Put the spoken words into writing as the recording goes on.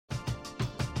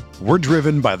We're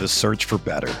driven by the search for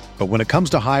better. But when it comes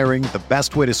to hiring, the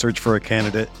best way to search for a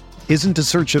candidate isn't to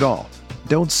search at all.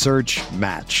 Don't search,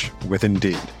 match with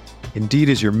Indeed. Indeed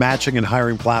is your matching and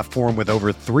hiring platform with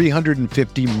over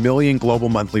 350 million global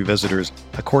monthly visitors,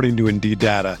 according to Indeed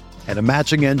data, and a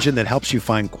matching engine that helps you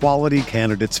find quality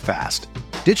candidates fast.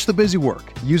 Ditch the busy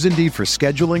work. Use Indeed for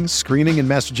scheduling, screening, and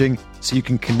messaging so you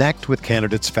can connect with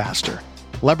candidates faster.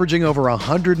 Leveraging over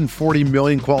 140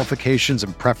 million qualifications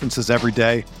and preferences every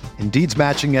day, Indeed's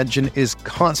matching engine is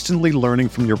constantly learning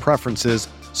from your preferences,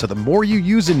 so the more you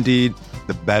use Indeed,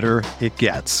 the better it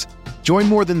gets. Join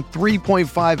more than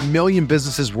 3.5 million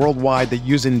businesses worldwide that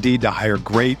use Indeed to hire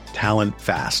great talent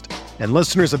fast. And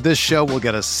listeners of this show will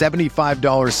get a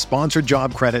 $75 sponsored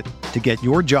job credit to get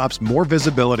your jobs more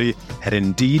visibility at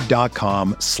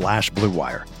Indeed.com/Blue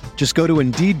Wire. Just go to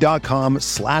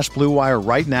Indeed.com/Blue Wire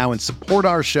right now and support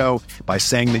our show by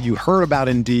saying that you heard about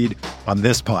Indeed on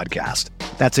this podcast.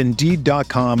 That's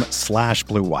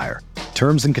Indeed.com/Blue Wire.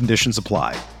 Terms and conditions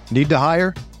apply. Need to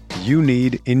hire? You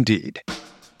need Indeed.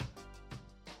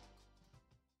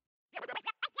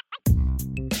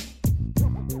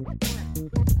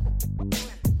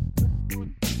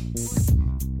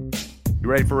 You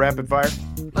ready for rapid fire?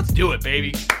 Let's do it,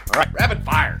 baby. All right, Rapid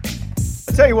fire.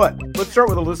 I'll tell you what. Let's start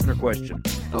with a listener question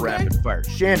for rapid fire.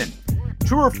 Shannon,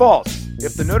 true or false?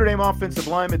 If the Notre Dame offensive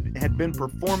linemen had been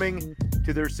performing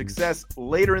to their success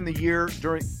later in the year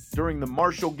during the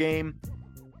Marshall game,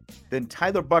 then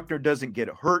Tyler Buchner doesn't get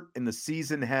hurt and the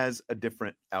season has a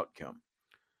different outcome.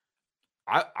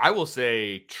 I will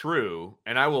say true,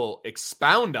 and I will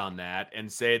expound on that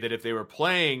and say that if they were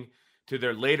playing to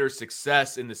their later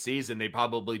success in the season, they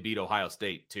probably beat Ohio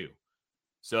State too.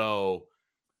 So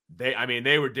they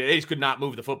just could not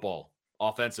move the football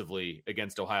offensively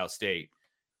against Ohio State,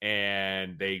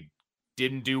 and they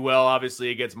didn't do well, obviously,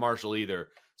 against Marshall either.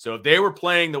 So if they were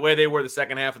playing the way they were the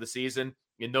second half of the season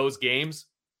in those games,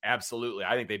 absolutely.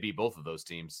 I think they beat both of those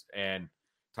teams. And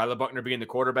Tyler Buchner being the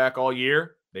quarterback all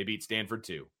year, they beat Stanford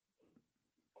too.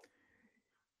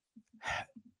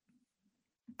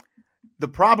 The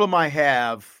problem I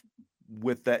have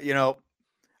with that,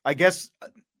 I guess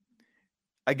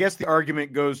the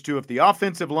argument goes to if the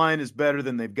offensive line is better,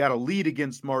 then they've got a lead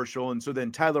against Marshall. And so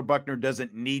then Tyler Buchner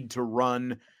doesn't need to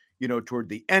run, toward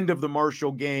the end of the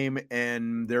Marshall game.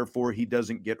 And therefore he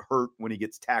doesn't get hurt when he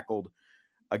gets tackled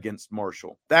against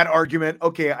Marshall. That argument,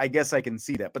 okay, I guess I can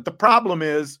see that. But the problem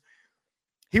is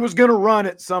he was going to run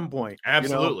at some point.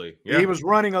 Absolutely. Yeah. He was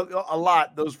running a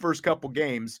lot those first couple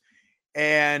games.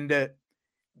 And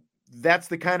that's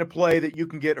the kind of play that you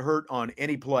can get hurt on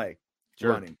any play.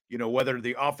 Sure. Running, whether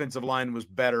the offensive line was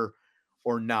better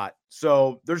or not.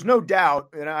 So there's no doubt.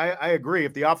 And I agree.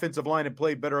 If the offensive line had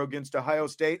played better against Ohio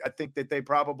State, I think that they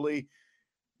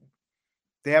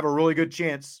have a really good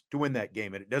chance to win that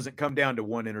game. And it doesn't come down to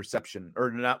one interception,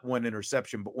 or not one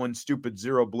interception, but one stupid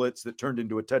zero blitz that turned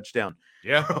into a touchdown.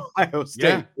 Yeah. Ohio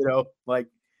State,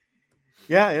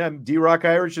 and D-Rock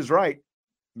Irish is right.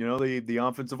 The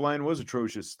offensive line was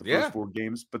atrocious the first four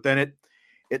games, but then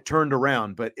it turned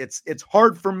around. But it's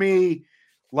hard for me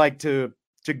to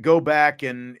go back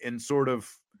and sort of,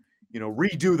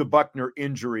 redo the Buchner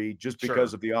injury just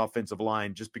because of the offensive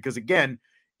line, just because, again,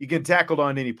 you get tackled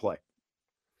on any play.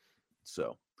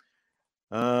 So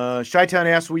Chi-Town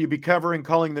asks, will you be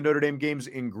calling the Notre Dame games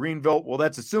in Greenville? Well,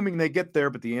 that's assuming they get there,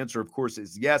 but the answer, of course,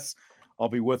 is yes. I'll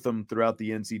be with them throughout the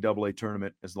NCAA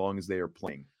tournament as long as they are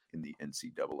playing in the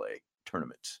NCAA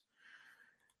tournament.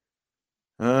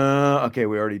 Okay,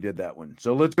 we already did that one.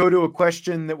 So let's go to a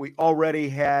question that we already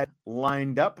had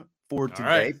lined up for today.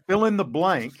 Right. Fill in the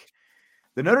blank.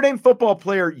 The Notre Dame football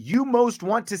player you most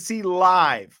want to see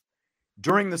live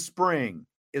during the spring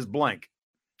is blank.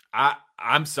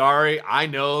 I'm sorry. I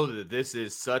know that this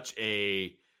is such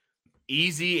a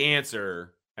easy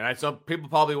answer. And some people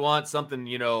probably want something,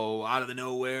 out of the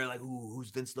nowhere, like, who's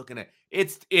Vince looking at?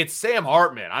 It's Sam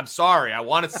Hartman. I'm sorry. I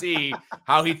want to see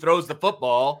how he throws the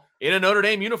football in a Notre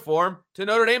Dame uniform to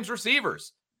Notre Dame's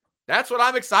receivers. That's what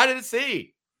I'm excited to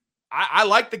see. I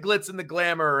like the glitz and the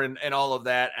glamour and all of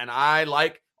that. And I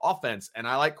like offense and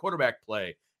I like quarterback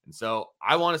play. And so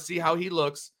I want to see how he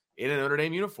looks in a Notre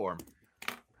Dame uniform.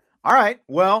 All right.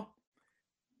 Well,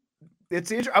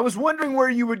 I was wondering where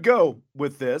you would go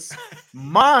with this.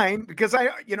 Mine, because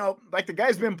the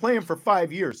guy's been playing for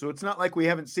 5 years, so it's not like we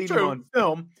haven't seen him on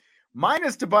film. Mine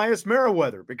is Tobias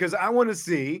Merriweather, because I want to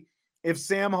see if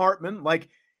Sam Hartman,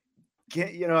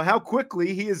 how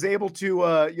quickly he is able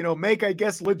to, make, I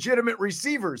guess, legitimate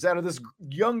receivers out of this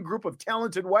young group of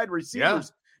talented wide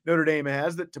receivers Notre Dame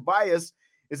has that Tobias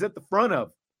is at the front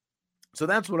of. So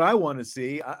that's what I want to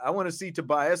see. I want to see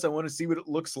Tobias. I want to see what it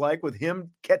looks like with him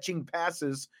catching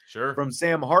passes from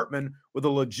Sam Hartman with a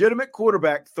legitimate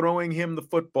quarterback throwing him the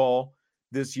football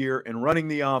this year and running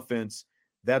the offense.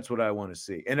 That's what I want to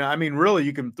see. And I mean, really,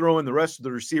 you can throw in the rest of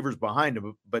the receivers behind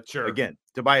him. But again,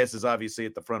 Tobias is obviously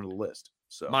at the front of the list.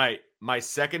 So my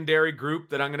secondary group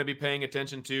that I'm going to be paying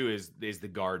attention to is the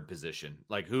guard position.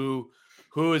 Like who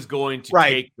is going to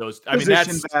take those? I mean,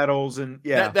 that's battles, and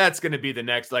that's going to be the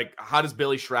next. Like, how does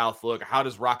Billy Schrouth look? How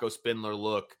does Rocco Spindler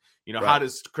look? How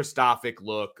does Kristofic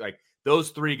look? Like those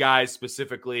three guys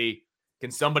specifically. Can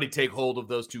somebody take hold of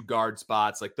those two guard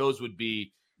spots? Like those would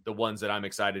be the ones that I'm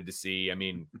excited to see. I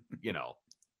mean,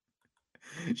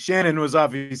 Shannon was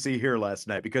obviously here last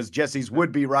night because Jesse's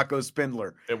would be Rocco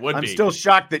Spindler. I'm still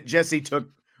shocked that Jesse took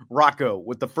Rocco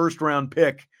with the first round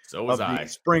pick of the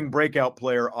spring breakout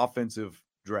player offensive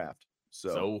draft.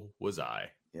 So was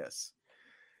I. Yes.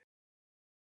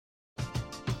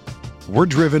 We're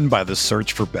driven by the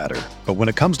search for better. But when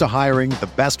it comes to hiring, the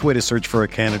best way to search for a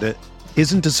candidate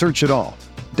isn't to search at all.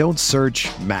 Don't search,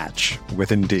 match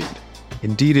with Indeed.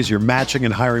 Indeed is your matching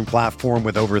and hiring platform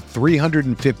with over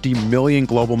 350 million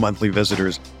global monthly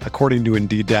visitors, according to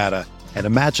Indeed data, and a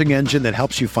matching engine that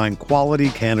helps you find quality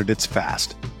candidates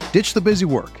fast. Ditch the busy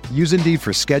work. Use Indeed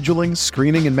for scheduling,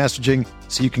 screening, and messaging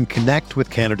so you can connect with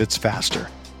candidates faster.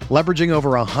 Leveraging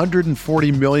over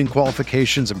 140 million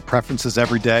qualifications and preferences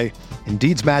every day,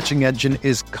 Indeed's matching engine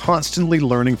is constantly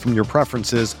learning from your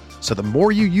preferences, so the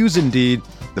more you use Indeed,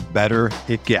 the better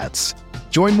it gets.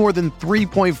 Join more than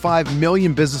 3.5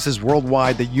 million businesses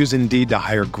worldwide that use Indeed to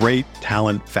hire great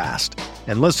talent fast.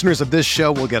 And listeners of this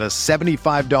show will get a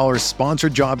 $75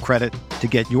 sponsored job credit to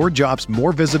get your jobs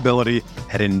more visibility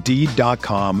at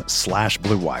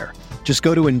Indeed.com/Blue Wire. Just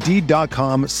go to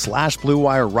Indeed.com/Blue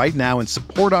Wire right now and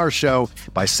support our show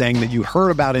by saying that you heard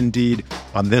about Indeed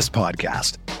on this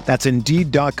podcast. That's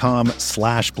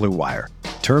Indeed.com/Blue Wire.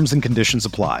 Terms and conditions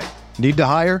apply. Need to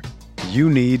hire? You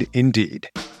need Indeed.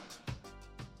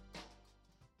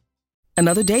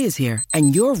 Another day is here,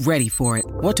 and you're ready for it.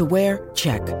 What to wear?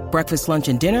 Check. Breakfast, lunch,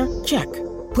 and dinner? Check.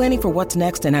 Planning for what's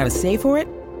next and how to save for it?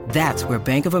 That's where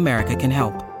Bank of America can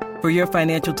help. For your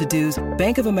financial to-dos,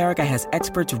 Bank of America has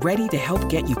experts ready to help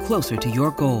get you closer to your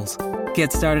goals.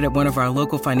 Get started at one of our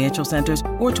local financial centers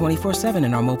or 24/7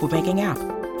 in our mobile banking app.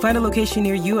 Find a location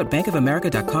near you at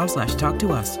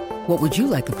bankofamerica.com/talktous. What would you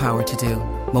like the power to do?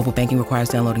 Mobile banking requires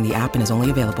downloading the app and is only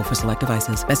available for select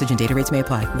devices. Message and data rates may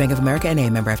apply. Bank of America NA,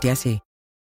 member FDIC.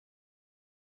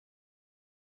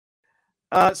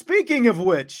 Speaking of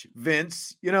which,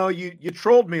 Vince, you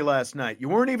trolled me last night. You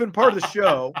weren't even part of the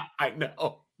show. I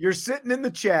know. You're sitting in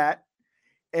the chat,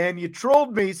 and you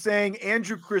trolled me saying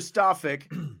Andrew Kristofic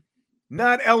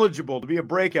not eligible to be a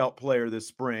breakout player this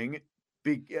spring.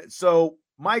 So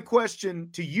my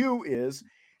question to you is,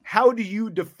 how do you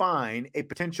define a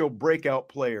potential breakout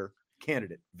player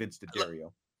candidate, Vince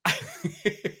DiDario?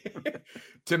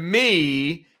 To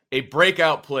me, a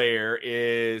breakout player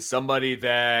is somebody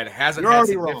that hasn't. You're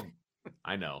already wrong.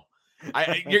 I know.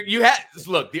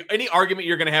 Look. Any argument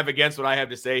you're going to have against what I have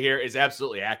to say here is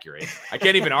absolutely accurate. I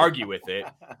can't even argue with it.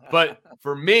 But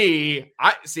for me,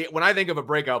 when I think of a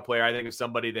breakout player, I think of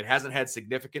somebody that hasn't had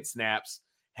significant snaps,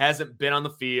 hasn't been on the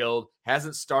field,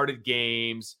 hasn't started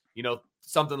games,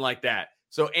 something like that.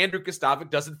 So Andrew Kristofic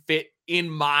doesn't fit in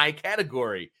my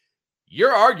category.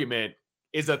 Your argument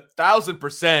is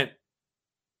 1,000%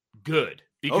 good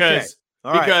because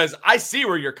I see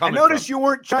where you're coming from. I noticed you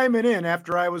weren't chiming in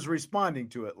after I was responding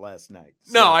to it last night.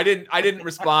 So. No, I didn't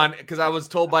respond because I was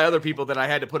told by other people that I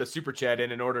had to put a super chat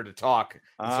in order to talk.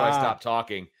 So I stopped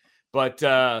talking. But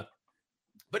no,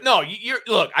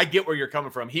 look, I get where you're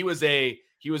coming from. He was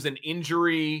an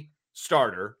injury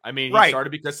starter. I mean, he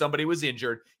started because somebody was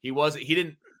injured. I don't want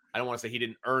to say he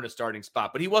didn't earn a starting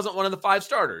spot, but he wasn't one of the 5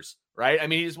 starters, right? I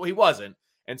mean, he wasn't.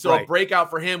 And so a breakout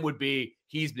for him would be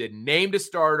he's been named a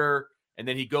starter and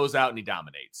then he goes out and he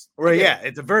dominates. Well, yeah,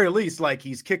 at the very least, like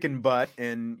he's kicking butt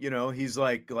and, he's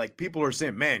like people are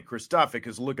saying, man, Kristofic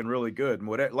is looking really good and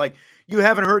whatever. Like you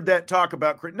haven't heard that talk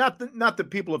about, not that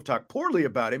people have talked poorly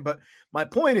about him, but my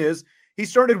point is he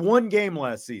started one game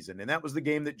last season and that was the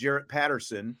game that Jarrett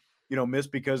Patterson,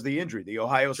 missed because of the injury, the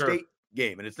Ohio State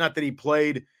game. And it's not that he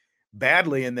played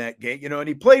badly in that game, and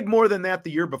he played more than that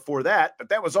the year before that, but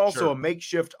that was also a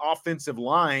makeshift offensive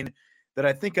line that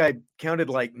I think I counted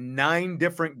like 9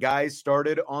 different guys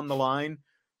started on the line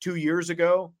 2 years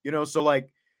ago, so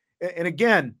and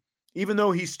again, even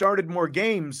though he started more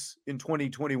games in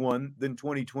 2021 than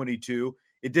 2022,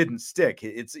 it didn't stick.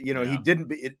 He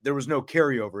didn't, there was no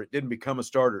carryover. It didn't become a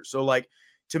starter. So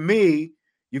to me,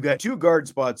 You've got 2 guard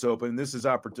spots open. This is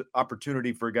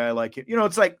opportunity for a guy like him.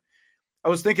 It's like, I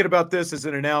was thinking about this as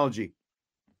an analogy.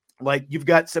 Like, you've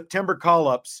got September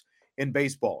call-ups in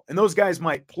baseball, and those guys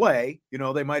might play.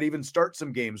 They might even start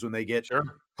some games when they get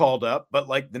called up, but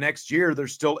like the next year, they're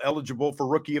still eligible for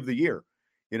Rookie of the Year.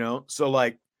 So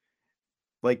like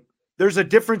there's a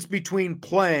difference between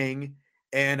playing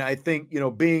and I think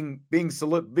being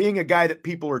a guy that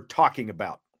people are talking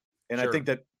about. And I think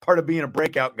that part of being a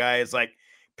breakout guy is like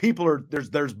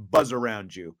there's buzz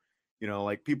around you.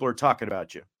 Like people are talking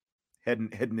about you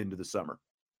heading into the summer.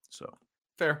 So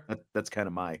fair. That's kind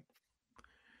of my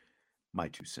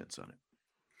 2 cents on it.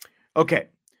 Okay.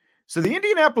 So the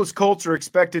Indianapolis Colts are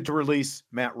expected to release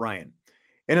Matt Ryan.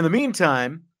 And in the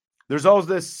meantime, there's all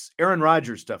this Aaron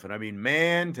Rodgers stuff. And I mean,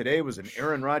 man, today was an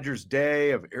Aaron Rodgers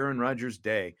day of Aaron Rodgers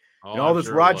day. Oh, and all this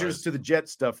Rodgers to the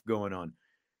Jets stuff going on.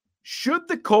 Should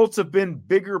the Colts have been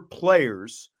bigger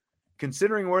players,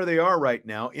 considering where they are right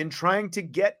now, in trying to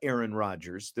get Aaron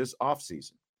Rodgers this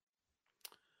offseason?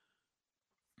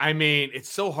 I mean, it's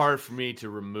so hard for me to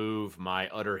remove my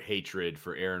utter hatred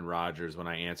for Aaron Rodgers when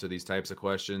I answer these types of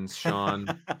questions, Sean.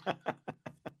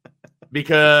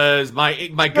 Because my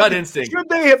gut instinct. Should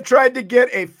they have tried to get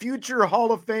a future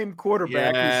Hall of Fame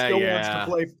quarterback who still wants to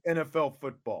play NFL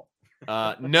football?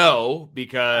 No,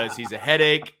 because he's a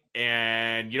headache,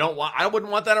 and I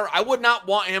wouldn't want that. I would not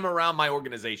want him around my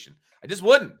organization. I just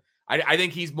wouldn't. I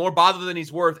think he's more bother than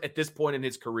he's worth at this point in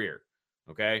his career.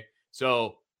 Okay,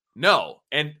 so. No,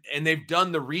 and they've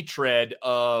done the retread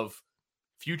of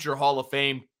future Hall of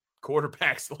Fame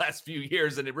quarterbacks the last few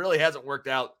years, and it really hasn't worked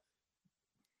out,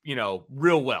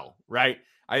 real well, right?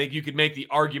 I think you could make the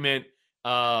argument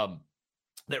that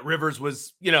Rivers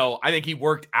was, I think he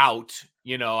worked out.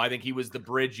 I think he was the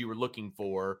bridge you were looking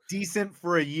for. Decent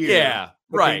for a year. Yeah,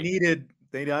 right.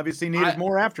 They obviously needed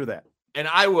more after that. And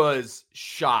I was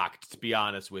shocked, to be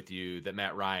honest with you, that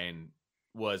Matt Ryan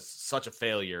was such a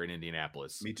failure in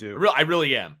Indianapolis. Me too. I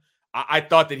really am. I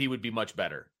thought that he would be much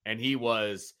better. And he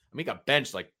got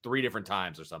benched like 3 different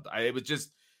times or something. It was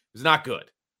not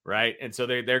good. Right. And so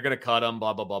they're going to cut him,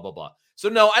 blah, blah, blah, blah, blah. So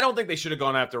no, I don't think they should have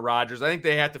gone after Rodgers. I think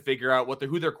they have to figure out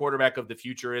who their quarterback of the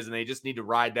future is. And they just need to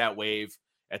ride that wave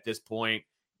at this point,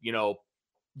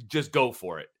 just go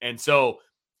for it. And so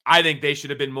I think they should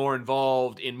have been more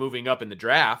involved in moving up in the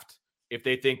draft if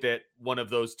they think that one of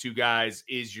those 2 guys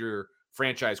is your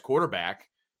franchise quarterback,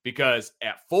 because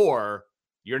at 4,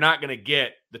 you're not going to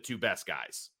get the 2 best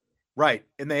guys. Right.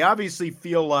 And they obviously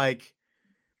feel like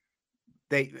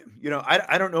they,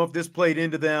 I don't know if this played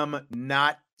into them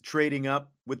not trading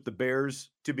up with the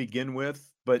Bears to begin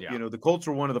with, but the Colts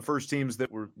were one of the first teams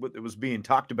that was being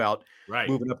talked about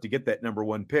moving up to get that number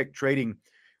 1 pick, trading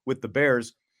with the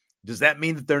Bears. Does that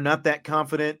mean that they're not that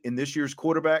confident in this year's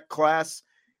quarterback class?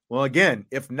 Well, again,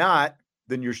 if not,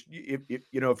 then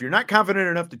if you're not confident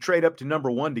enough to trade up to number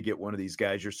 1 to get one of these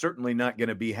guys, you're certainly not going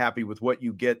to be happy with what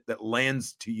you get that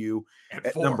lands to you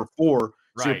at number 4.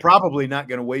 So you're probably not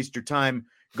going to waste your time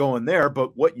going there.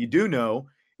 But what you do know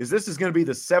is this is going to be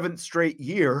the 7th straight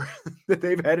year that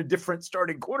they've had a different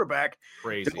starting quarterback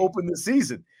to open the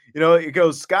season. It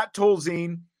goes Scott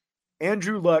Tolzien,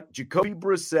 Andrew Luck, Jacoby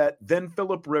Brissett, then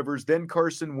Phillip Rivers, then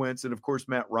Carson Wentz, and of course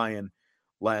Matt Ryan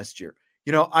last year.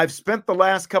 I've spent the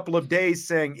last couple of days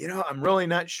saying, I'm really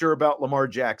not sure about Lamar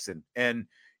Jackson and,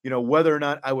 whether or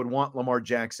not I would want Lamar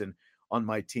Jackson on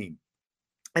my team.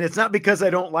 And it's not because I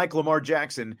don't like Lamar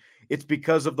Jackson. It's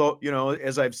because of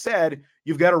as I've said,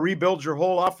 you've got to rebuild your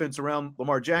whole offense around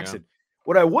Lamar Jackson. Yeah.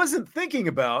 What I wasn't thinking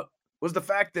about was the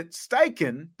fact that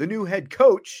Steichen, the new head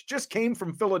coach, just came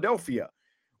from Philadelphia,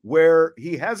 where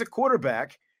he has a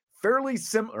quarterback fairly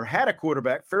similar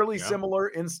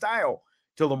in style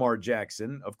to Lamar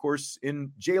Jackson, of course,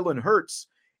 in Jalen Hurts.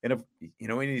 And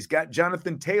and he's got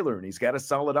Jonathan Taylor, and he's got a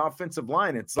solid offensive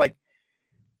line. It's like,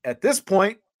 at this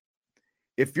point,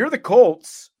 if you're the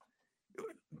Colts,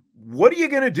 what are you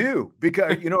going to do?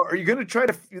 Because, are you going to try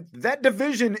to – that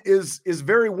division is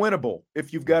very winnable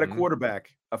if you've got a quarterback,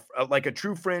 like a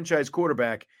true franchise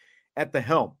quarterback at the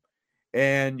helm.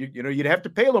 And, you'd have to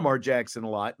pay Lamar Jackson a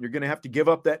lot. You're going to have to give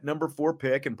up that number 4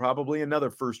 pick and probably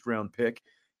another first-round pick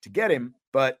to get him.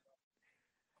 But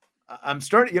I'm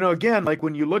starting, again, like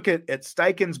when you look at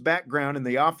Steichen's background and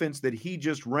the offense that he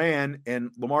just ran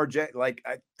and Lamar Jackson, I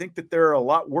think that there are a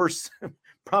lot worse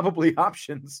probably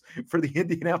options for the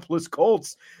Indianapolis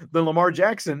Colts than Lamar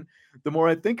Jackson, the more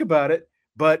I think about it.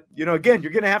 But, again,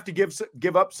 you're going to have to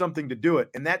give up something to do it.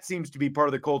 And that seems to be part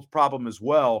of the Colts' problem as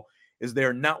well, is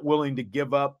they're not willing to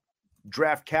give up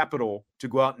draft capital to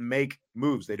go out and make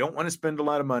moves. They don't want to spend a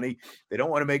lot of money. They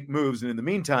don't want to make moves. And in the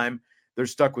meantime, they're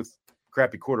stuck with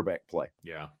crappy quarterback play.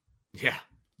 Yeah.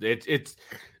 It's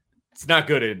not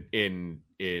good in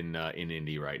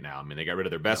Indy right now. I mean, they got rid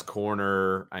of their best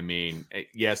corner. I mean,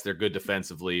 yes, they're good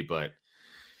defensively, but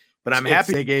I'm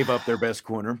happy they gave up their best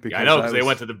corner. Because I know, because they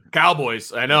went to the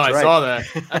Cowboys. I know, I saw that.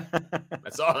 I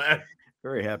saw that.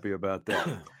 Very happy about that.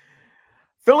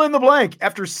 Fill in the blank.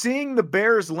 After seeing the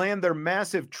Bears land their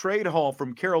massive trade haul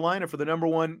from Carolina for the number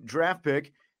 1 draft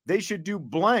pick, they should do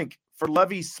blank for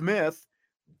Lovie Smith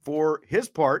for his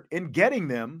part in getting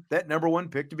them that number 1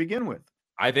 pick to begin with.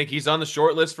 I think he's on the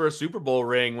short list for a Super Bowl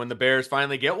ring when the Bears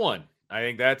finally get one. I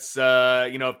think that's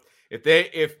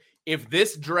if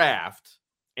this draft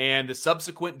and the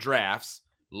subsequent drafts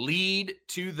lead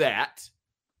to that,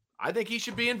 I think he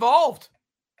should be involved.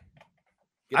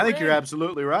 I think you're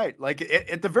absolutely right. Like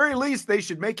at the very least, they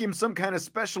should make him some kind of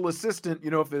special assistant,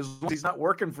 if he's not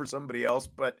working for somebody else.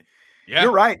 But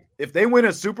you're right. If they win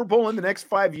a Super Bowl in the next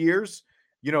 5 years,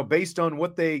 based on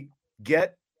what they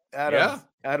get out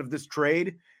of this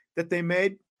trade that they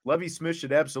made, Lovie Smith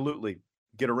should absolutely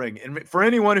get a ring. And for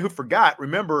anyone who forgot,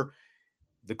 remember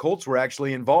the Colts were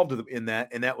actually involved in that,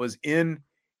 and that was in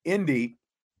Indy,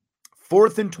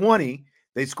 4th and 20.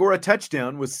 They score a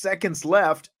touchdown with seconds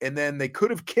left, and then they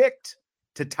could have kicked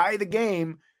to tie the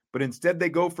game, but instead they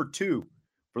go for 2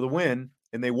 for the win,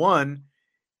 and they won,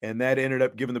 and that ended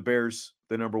up giving the Bears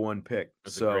the number 1 pick.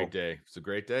 It's a great day. It's a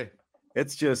great day.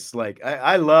 It's just like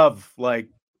I love like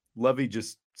Lovie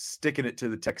just sticking it to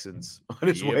the Texans on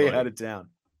his way out of town.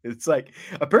 It's like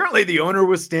apparently the owner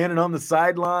was standing on the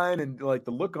sideline, and like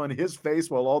the look on his face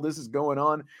while all this is going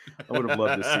on. I would have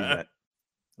loved to see that.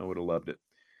 I would have loved it.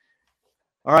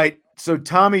 All right, so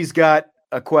Tommy's got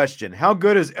a question. How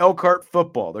good is Elkhart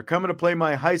football? They're coming to play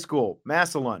my high school,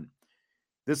 Massillon,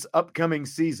 this upcoming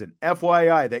season.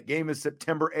 FYI, that game is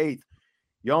September 8th.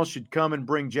 Y'all should come and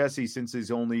bring Jesse since he's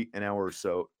only an hour or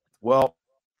so. Well,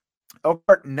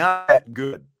 Elkhart not that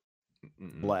good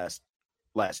last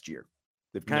year.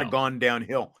 They've kind of gone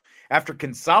downhill. After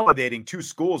consolidating 2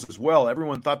 schools as well,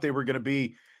 everyone thought they were going to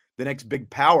be the next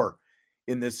big power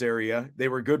in this area. They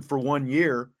were good for 1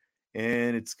 year.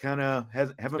 And it's kind of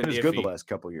haven't been as good the last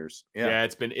couple of years. Yeah,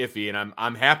 it's been iffy, and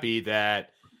I'm happy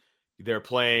that they're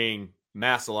playing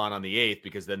Massillon on the 8th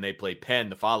because then they play Penn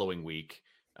the following week,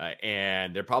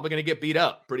 and they're probably going to get beat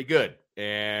up pretty good.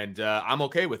 And I'm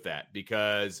okay with that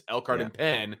because Elkhart and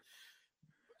Penn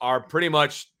are pretty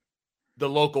much the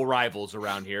local rivals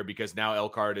around here because now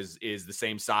Elkhart is the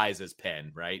same size as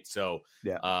Penn, right? So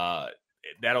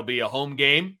that'll be a home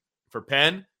game for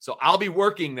Penn. So I'll be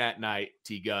working that night,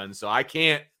 T-Gun. So I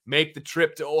can't make the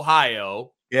trip to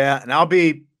Ohio. Yeah, and I'll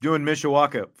be doing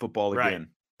Mishawaka football again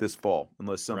this fall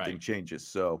unless something changes.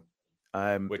 So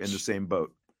I'm in the same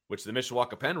boat. Which the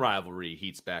Mishawaka-Penn rivalry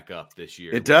heats back up this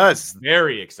year. It does.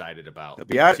 Very excited about. I'll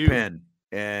be out at Penn,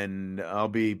 and I'll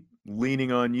be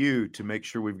leaning on you to make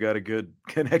sure we've got a good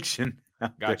connection.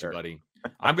 Got you, buddy.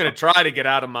 I'm going to try to get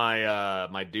out of my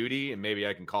my duty, and maybe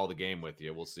I can call the game with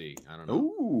you. We'll see. I don't know.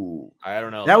 Ooh. I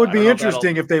don't know. That would be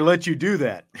interesting if they let you do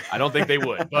that. I don't think they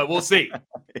would, but we'll see.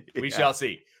 We shall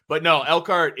see. But no,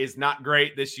 Elkhart is not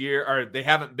great this year, or they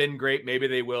haven't been great. Maybe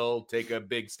they will take a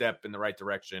big step in the right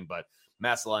direction, but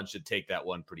Massillon should take that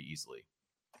one pretty easily.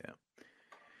 Yeah.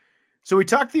 So we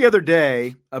talked the other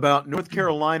day about North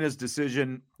Carolina's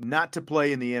decision not to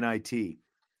play in the NIT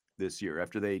this year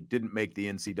after they didn't make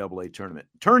the NCAA tournament.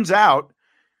 Turns out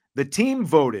the team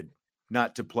voted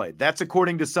not to play. That's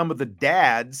according to some of the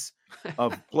dads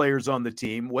of players on the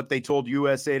team, what they told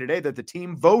USA Today, that the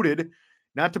team voted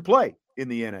not to play in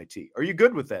the NIT. Are you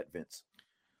good with that, Vince?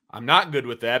 I'm not good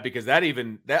with that because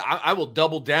I will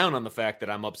double down on the fact that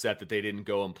I'm upset that they didn't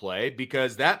go and play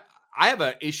because I have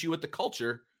an issue with the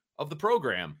culture of the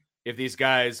program if these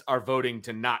guys are voting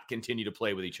to not continue to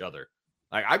play with each other.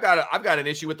 Like I've got an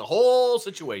issue with the whole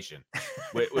situation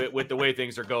with the way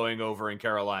things are going over in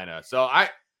Carolina. So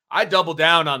I double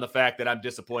down on the fact that I'm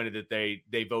disappointed that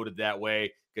they voted that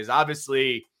way because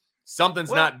obviously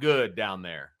something's not good down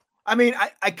there. I mean,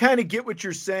 I kind of get what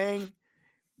you're saying,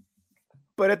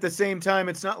 but at the same time,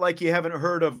 it's not like you haven't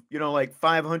heard of, like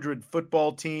 500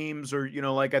 football teams or,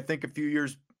 like I think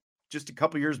just a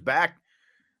couple years back,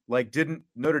 like didn't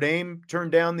Notre Dame turn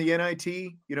down the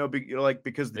NIT,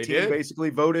 because the team basically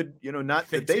voted, not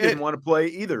that they didn't want to play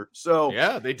either. So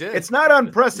yeah, they did. It's not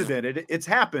unprecedented. It's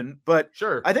happened, but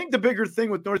sure. I think the bigger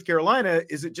thing with North Carolina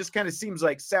is it just kind of seems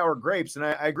like sour grapes. And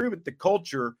I agree with the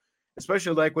culture,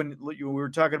 especially like when we were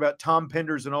talking about Tom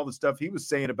Penders and all the stuff he was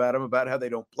saying about him, about how they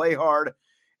don't play hard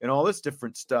and all this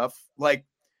different stuff. Like,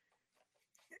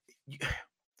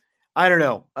 I don't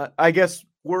know. I guess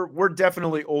we're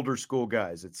definitely older school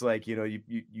guys. It's like, you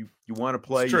want to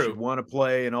play, you should want to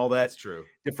play, and all that. That's true.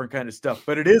 Different kind of stuff.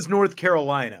 But it is North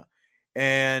Carolina,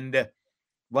 and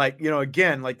like,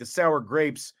 again, like the sour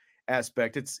grapes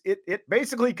aspect, it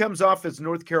basically comes off as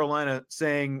North Carolina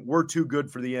saying we're too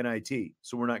good for the NIT,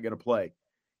 so we're not going to play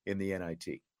in the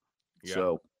NIT. Yeah.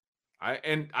 So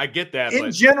I get that.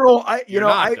 In general,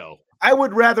 I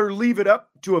would rather leave it up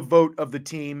to a vote of the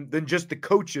team than just the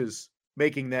coaches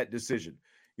making that decision.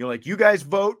 Like, you guys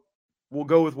vote, we'll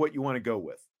go with what you want to go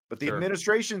with. But the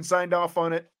administration signed off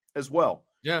on it as well.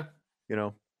 Yeah.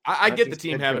 I get the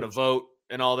team having a vote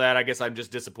and all that. I guess I'm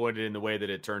just disappointed in the way that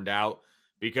it turned out,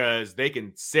 because they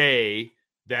can say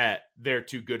that they're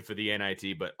too good for the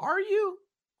NIT, but are you?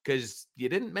 Because you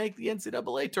didn't make the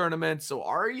NCAA tournament, so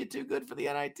are you too good for the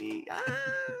NIT?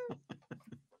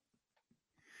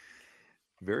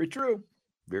 Very true.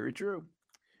 Very true.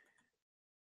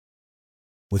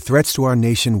 With threats to our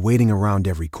nation waiting around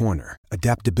every corner,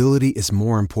 adaptability is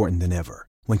more important than ever.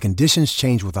 When conditions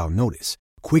change without notice,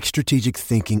 quick strategic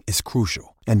thinking is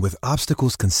crucial. And with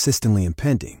obstacles consistently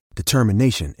impending,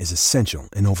 determination is essential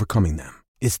in overcoming them.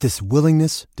 It's this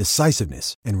willingness,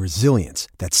 decisiveness, and resilience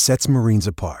that sets Marines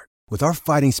apart. With our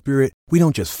fighting spirit, we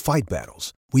don't just fight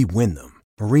battles, we win them.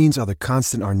 Marines are the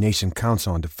constant our nation counts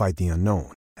on to fight the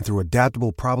unknown. And through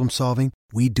adaptable problem solving,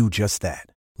 we do just that.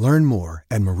 Learn more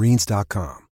at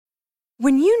marines.com.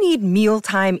 When you need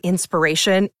mealtime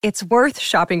inspiration, it's worth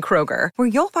shopping Kroger, where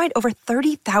you'll find over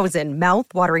 30,000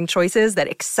 mouth-watering choices that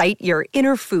excite your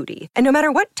inner foodie. And no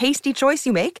matter what tasty choice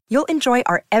you make, you'll enjoy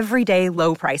our everyday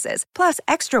low prices, plus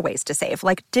extra ways to save,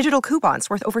 like digital coupons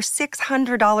worth over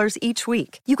 $600 each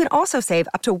week. You can also save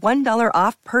up to $1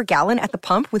 off per gallon at the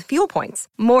pump with fuel points.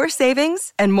 More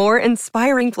savings and more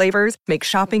inspiring flavors make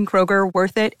shopping Kroger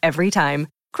worth it every time.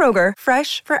 Kroger,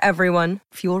 fresh for everyone.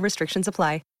 Fuel restrictions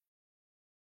apply.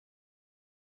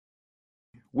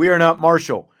 We are not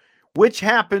Marshall. Which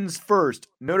happens first,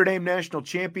 Notre Dame National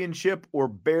Championship or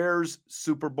Bears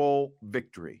Super Bowl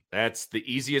victory? That's the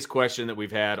easiest question that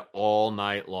we've had all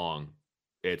night long.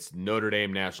 It's Notre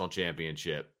Dame National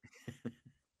Championship.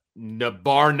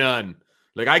 Bar none.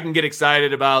 Like, I can get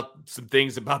excited about some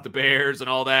things about the Bears and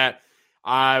all that.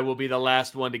 I will be the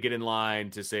last one to get in line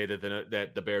to say that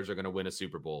the Bears are going to win a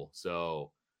Super Bowl.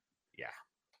 So, yeah.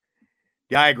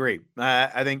 Yeah, I agree.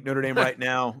 I think Notre Dame right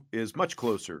now is much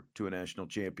closer to a national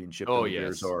championship than the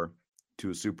Bears are to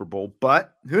a Super Bowl.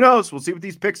 But who knows? We'll see what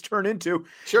these picks turn into.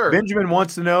 Sure. Benjamin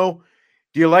wants to know,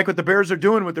 do you like what the Bears are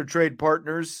doing with their trade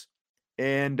partners?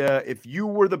 And if you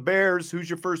were the Bears, who's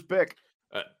your first pick?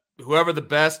 Whoever the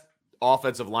best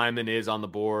offensive lineman is on the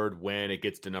board when it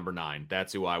gets to number 9,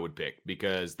 that's who I would pick,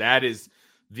 because that is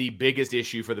the biggest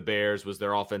issue for the Bears was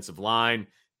their offensive line.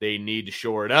 They need to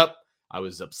shore it up. I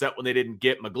was upset when they didn't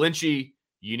get McGlinchey.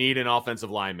 You need an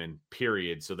offensive lineman,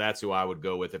 period. So that's who I would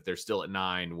go with if they're still at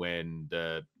 9 when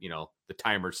the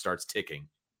timer starts ticking.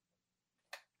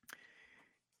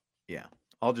 Yeah,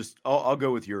 I'll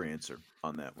go with your answer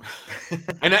on that one.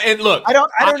 and look, I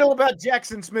don't know about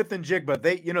Jackson Smith and Jigba.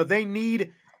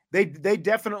 They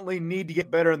definitely need to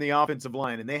get better in the offensive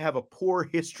line, and they have a poor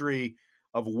history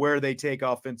of where they take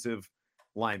offensive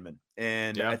linemen.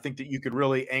 And I think that you could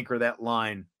really anchor that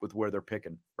line with where they're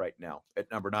picking right now at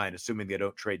number 9, assuming they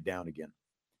don't trade down again.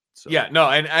 So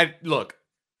Look,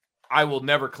 I will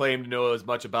never claim to know as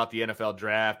much about the NFL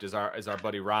draft as our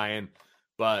buddy Ryan,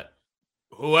 but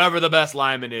whoever the best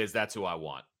lineman is, that's who I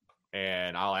want.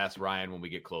 And I'll ask Ryan when we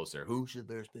get closer. Who should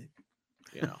Bears pick?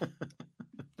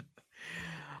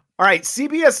 All right,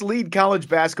 CBS lead college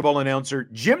basketball announcer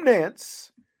Jim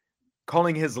Nantz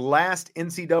calling his last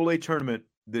NCAA tournament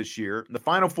this year. The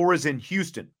Final Four is in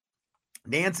Houston.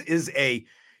 Nantz is a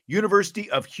University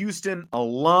of Houston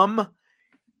alum,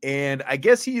 and I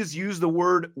guess he has used the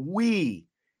word "we"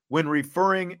 when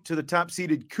referring to the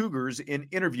top-seeded Cougars in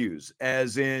interviews,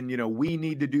 as in, we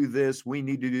need to do this, we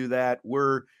need to do that,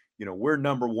 we're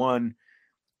number 1,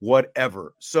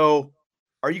 whatever. So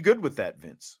are you good with that,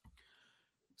 Vince?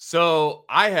 So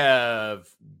I have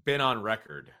been on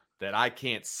record that I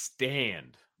can't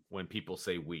stand when people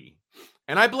say "we."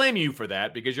 And I blame you for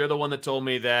that, because you're the one that told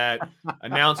me that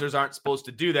announcers aren't supposed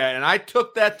to do that. And I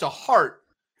took that to heart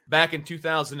back in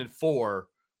 2004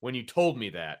 when you told me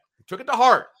that. I took it to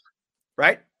heart.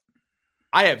 Right?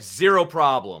 I have zero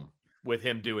problem with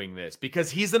him doing this because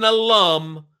he's an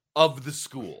alum of the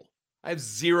school. I have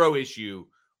zero issue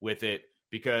with it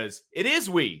because it is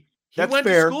we. He went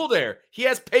to school there. He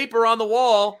has paper on the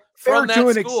wall from that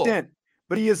school. Fair to an extent,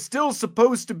 but he is still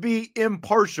supposed to be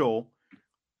impartial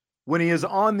when he is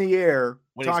on the air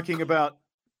talking about.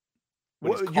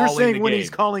 You're saying when he's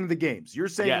calling the games. You're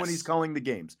saying when he's calling the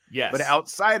games. Yes. But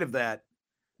outside of that,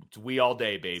 it's we all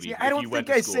day, baby. See, I don't think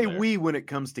I say we when it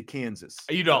comes to Kansas.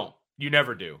 You don't. You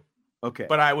never do. Okay.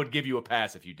 But I would give you a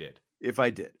pass if you did. If I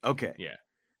did. Okay. Yeah.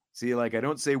 See, like, I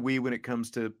don't say we when it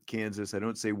comes to Kansas. I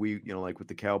don't say we, like with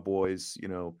the Cowboys,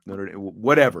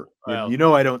 whatever.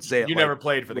 Well, I don't say it. You never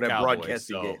played for the Cowboys.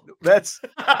 So. That's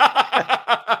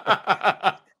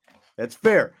that's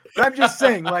fair. But I'm just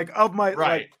saying, like, of my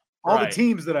the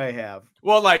teams that I have.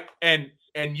 Well, and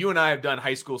you and I have done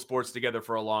high school sports together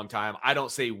for a long time. I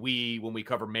don't say we when we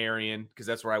cover Marion because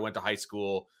that's where I went to high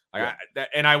school.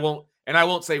 And I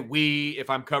won't say we if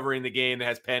I'm covering the game that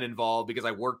has Penn involved because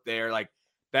I worked there. Like,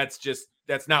 that's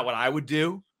not what I would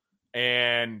do.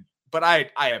 But I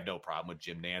have no problem with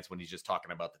Jim Nantz when he's just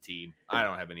talking about the team. I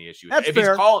don't have any issue. If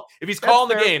he's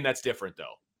calling the game, that's different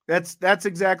though. That's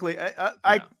exactly.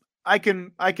 I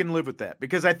can live with that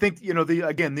because I think,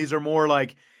 these are more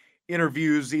like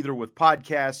interviews either with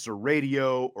podcasts or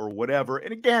radio or whatever.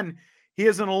 And again, he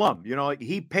is an alum,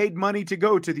 he paid money to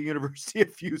go to the University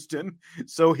of Houston.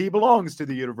 So he belongs to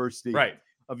the University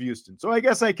of Houston. So I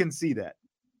guess I can see that.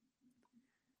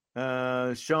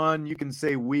 Sean, you can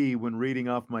say we when reading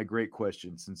off my great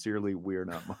question. Sincerely, we're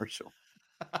not Marshall.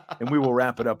 And we will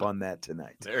wrap it up on that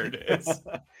tonight. There it is.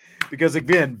 Because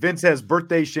again, Vince has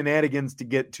birthday shenanigans to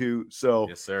get to. So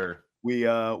yes, sir. We've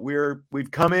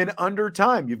come in under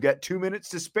time. You've got 2 minutes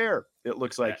to spare. It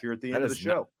looks like here at the end of the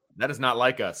show. That is not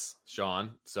like us,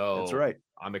 Sean. So that's right.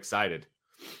 I'm excited.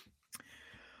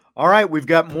 All right, we've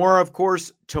got more, of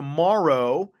course,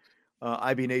 tomorrow.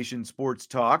 IB Nation Sports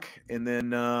Talk, and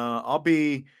then I'll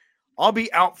be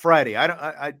out Friday.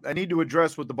 I need to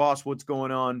address with the boss what's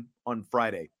going on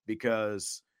Friday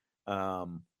because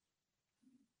I've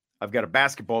got a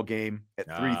basketball game at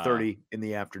 3:30 in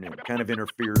the afternoon. It kind of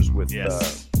interferes with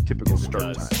typical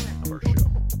start time of our show.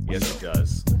 Yes, it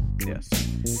does.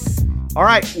 Yes. All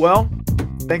right. Well,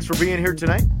 thanks for being here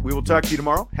tonight. We will talk to you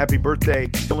tomorrow. Happy birthday,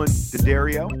 Dylan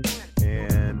DeDario.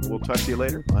 And we'll talk to you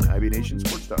later on IB Nation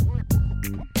Sports Talk.